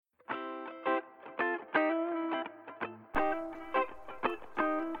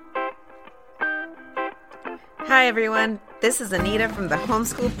Hi everyone, this is Anita from the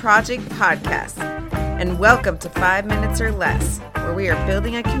Homeschool Project Podcast, and welcome to 5 Minutes or Less, where we are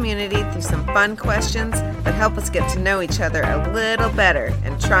building a community through some fun questions that help us get to know each other a little better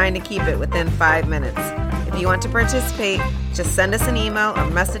and trying to keep it within 5 minutes. If you want to participate, just send us an email or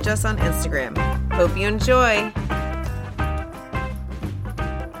message us on Instagram. Hope you enjoy!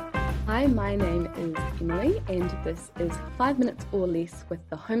 Hi, my name is Emily, and this is 5 Minutes or Less with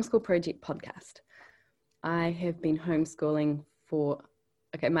the Homeschool Project Podcast. I have been homeschooling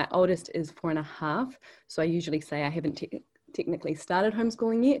my oldest is 4.5, so I usually say I haven't technically started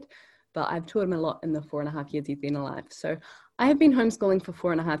homeschooling yet, but I've taught him a lot in the 4.5 years he's been alive. So I have been homeschooling for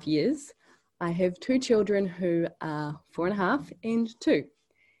 4.5 years. I have two children who are 4.5 and 2,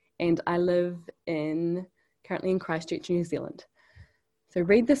 and I live currently in Christchurch, New Zealand. So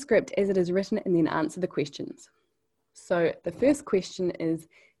read the script as it is written and then answer the questions. So the first question is,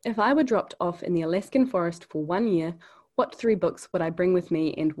 if I were dropped off in the Alaskan forest for 1 year, what 3 books would I bring with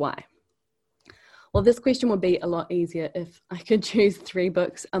me and why? Well, this question would be a lot easier if I could choose 3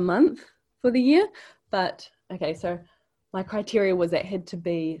 books a month for the year. But okay, so my criteria was it had to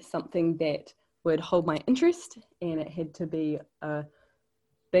be something that would hold my interest, and it had to be a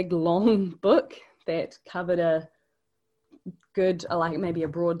big, long book that covered a good, like maybe a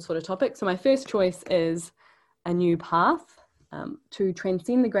broad sort of topic. So my first choice is A New Path, to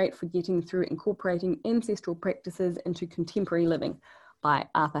transcend the great forgetting through incorporating ancestral practices into contemporary living by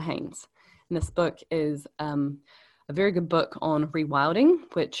Arthur Haynes. And this book is a very good book on rewilding,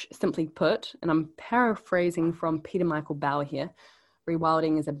 which simply put, and I'm paraphrasing from Peter Michael Bauer here,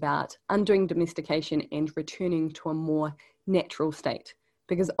 rewilding is about undoing domestication and returning to a more natural state,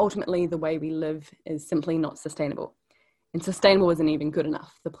 because ultimately the way we live is simply not sustainable. And sustainable isn't even good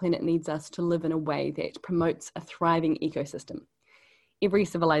enough. The planet needs us to live in a way that promotes a thriving ecosystem. Every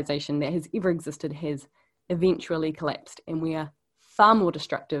civilization that has ever existed has eventually collapsed, and we are far more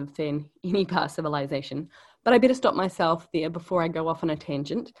destructive than any past civilization. But I better stop myself there before I go off on a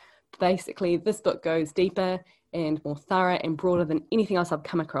tangent. Basically, this book goes deeper and more thorough and broader than anything else I've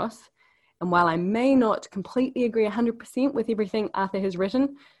come across. And while I may not completely agree 100% with everything Arthur has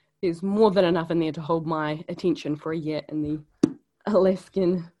written, there's more than enough in there to hold my attention for a year in the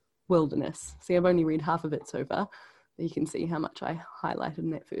Alaskan wilderness. See, I've only read half of it so far, but you can see how much I highlighted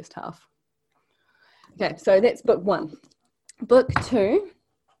in that first half. Okay, so that's book 1. Book 2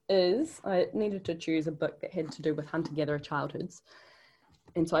 is, I needed to choose a book that had to do with hunter-gatherer childhoods.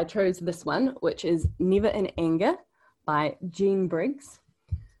 And so I chose this one, which is Never in Anger by Jean Briggs.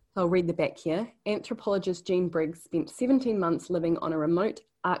 I'll read the back here. Anthropologist Jean Briggs spent 17 months living on a remote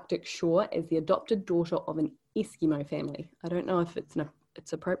Arctic shore as the adopted daughter of an Eskimo family. I don't know if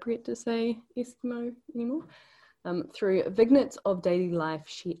it's appropriate to say Eskimo anymore. Through vignettes of daily life,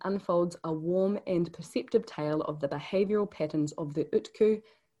 she unfolds a warm and perceptive tale of the behavioural patterns of the Utku,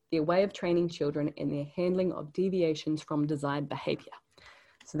 their way of training children, and their handling of deviations from desired behaviour.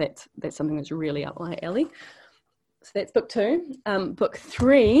 So that's something that's really up my alley. So that's book 2. Book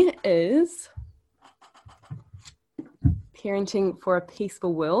 3 is Parenting for a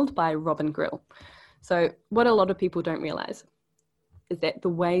Peaceful World by Robin Grill. So what a lot of people don't realise is that the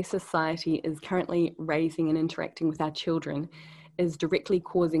way society is currently raising and interacting with our children is directly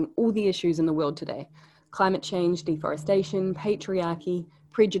causing all the issues in the world today. Climate change, deforestation, patriarchy,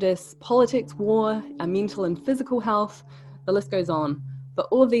 prejudice, politics, war, our mental and physical health, the list goes on. But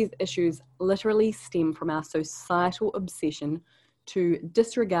all of these issues literally stem from our societal obsession to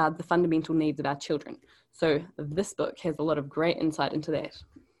disregard the fundamental needs of our children. So this book has a lot of great insight into that.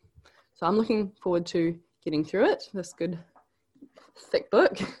 So I'm looking forward to getting through it, this good thick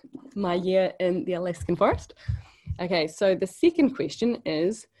book, my year in the Alaskan forest. Okay, so the second question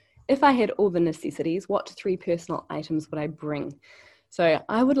is, if I had all the necessities, what 3 personal items would I bring? So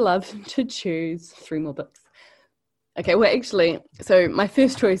I would love to choose 3 more books. Okay, well actually, so my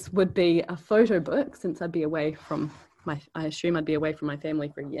first choice would be a photo book, since I'd be away from I assume I'd be away from my family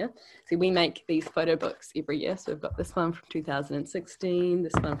for a year. So we make these photo books every year. So we've got this one from 2016,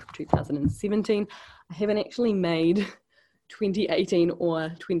 this one from 2017. I haven't actually made 2018 or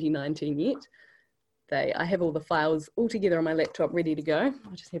 2019 yet. I have all the files all together on my laptop ready to go.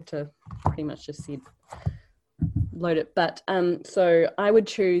 I just have to pretty much just load it. But so I would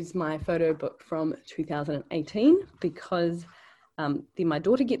choose my photo book from 2018 because then my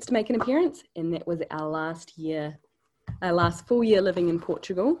daughter gets to make an appearance, and that was our last full year living in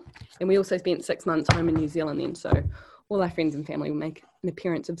Portugal. And we also spent 6 months home in New Zealand then, so all our friends and family will make an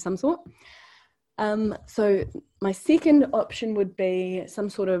appearance of some sort. So my second option would be some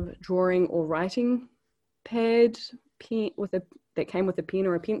sort of drawing or writing pad that came with a pen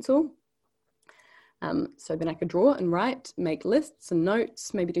or a pencil. So then I could draw and write, make lists and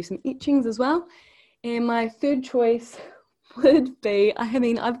notes, maybe do some etchings as well. And my third choice would be,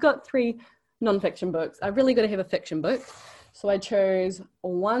 I've got 3 non-fiction books. I've really got to have a fiction book. So I chose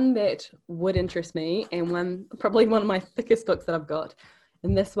one that would interest me and probably one of my thickest books that I've got.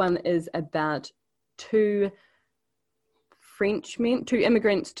 And this one is about 2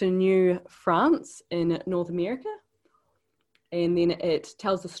 immigrants to New France in North America. And then it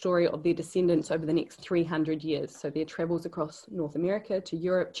tells the story of their descendants over the next 300 years. So their travels across North America to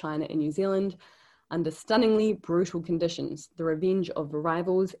Europe, China, and New Zealand under stunningly brutal conditions, the revenge of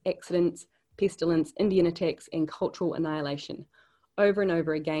rivals, accidents, pestilence, Indian attacks, and cultural annihilation. Over and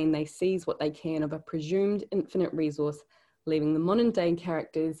over again, they seize what they can of a presumed infinite resource, leaving the modern-day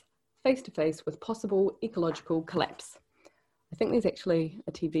characters face-to-face with possible ecological collapse. I think there's actually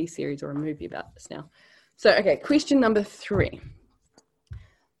a TV series or a movie about this now. So, okay, question number 3.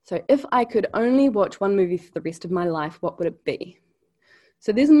 So if I could only watch one movie for the rest of my life, what would it be?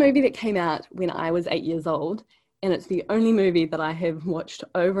 So there's a movie that came out when I was 8 years old, and it's the only movie that I have watched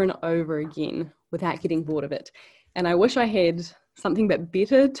over and over again without getting bored of it. And I wish I had something bit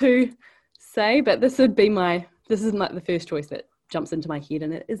better to say, but this is the first choice that jumps into my head,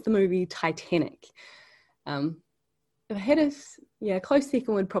 and it is the movie Titanic. If I had a close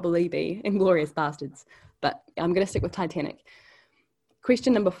second would probably be Inglourious Bastards, but I'm going to stick with Titanic.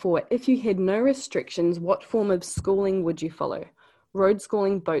 Question number 4, if you had no restrictions, what form of schooling would you follow? Road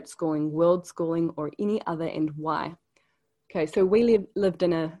schooling, boat schooling, world schooling, or any other, and why? Okay, so we lived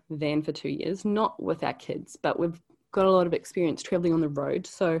in a van for 2 years, not with our kids, but we've got a lot of experience traveling on the road.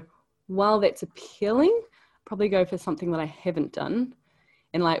 So while that's appealing, probably go for something that I haven't done.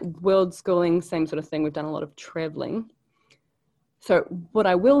 And like world schooling, same sort of thing. We've done a lot of traveling. So what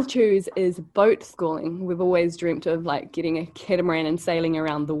I will choose is boat schooling. We've always dreamt of like getting a catamaran and sailing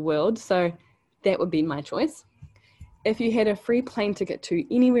around the world. So that would be my choice. If you had a free plane ticket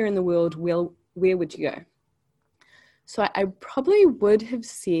to anywhere in the world, where would you go? So I probably would have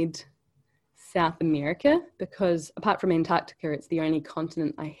said South America, because apart from Antarctica, it's the only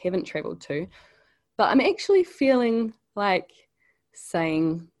continent I haven't traveled to. But I'm actually feeling like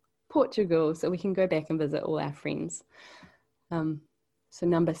saying Portugal, so we can go back and visit all our friends. So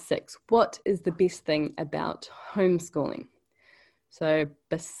number 6, what is the best thing about homeschooling? So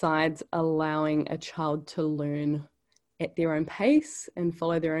besides allowing a child to learn at their own pace and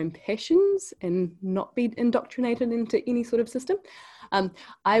follow their own passions and not be indoctrinated into any sort of system,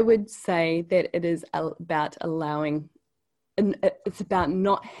 I would say that it is about it's about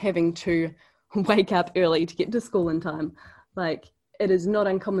not having to wake up early to get to school in time. Like, it is not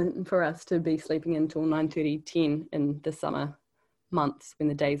uncommon for us to be sleeping until 9:30, 10 in the summer months when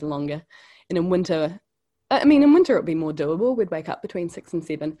the days are longer. And in winter it would be more doable. We'd wake up between 6 and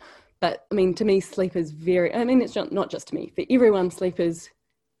 7. But to me, sleep is it's not just to me. For everyone, sleep is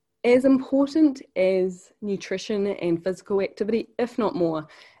as important as nutrition and physical activity, if not more.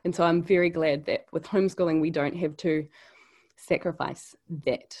 And so I'm very glad that with homeschooling, we don't have to sacrifice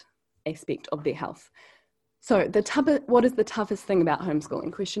that aspect of their health. So what is the toughest thing about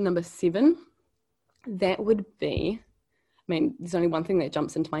homeschooling? Question number 7, that would be, there's only one thing that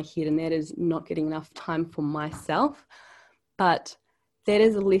jumps into my head, and that is not getting enough time for myself. But that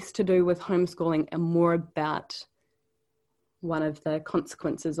is less to do with homeschooling and more about one of the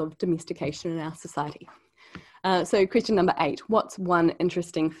consequences of domestication in our society. So question number 8, what's one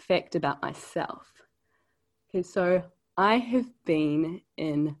interesting fact about myself? Okay, so I have been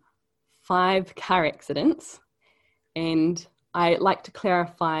in 5 car accidents, and I like to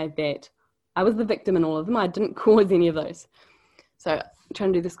clarify that I was the victim in all of them. I didn't cause any of those. So I'm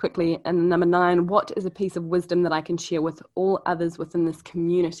trying to do this quickly. And number 9, what is a piece of wisdom that I can share with all others within this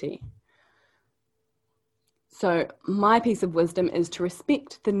community? So my piece of wisdom is to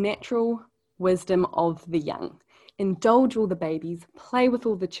respect the natural wisdom of the young. Indulge all the babies, play with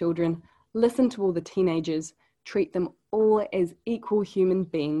all the children, listen to all the teenagers, treat them all as equal human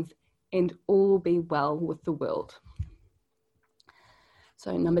beings, and all will be well with the world.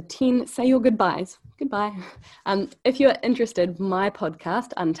 So number 10, say your goodbyes. Goodbye. If you're interested, my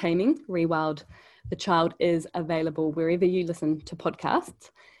podcast, Untaming, Rewild the Child, is available wherever you listen to podcasts.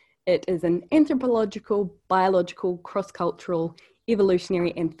 It is an anthropological, biological, cross-cultural,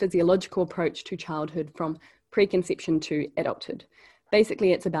 evolutionary, and physiological approach to childhood from preconception to adulthood.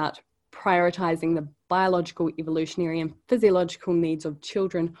 Basically, it's about prioritizing the biological, evolutionary, and physiological needs of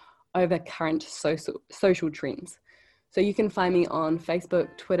children over current social trends. So you can find me on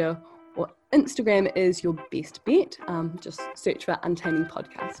Facebook, Twitter, or Instagram is your best bet. Just search for Untaming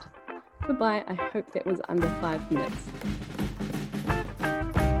Podcast. Goodbye. I hope that was under 5 minutes.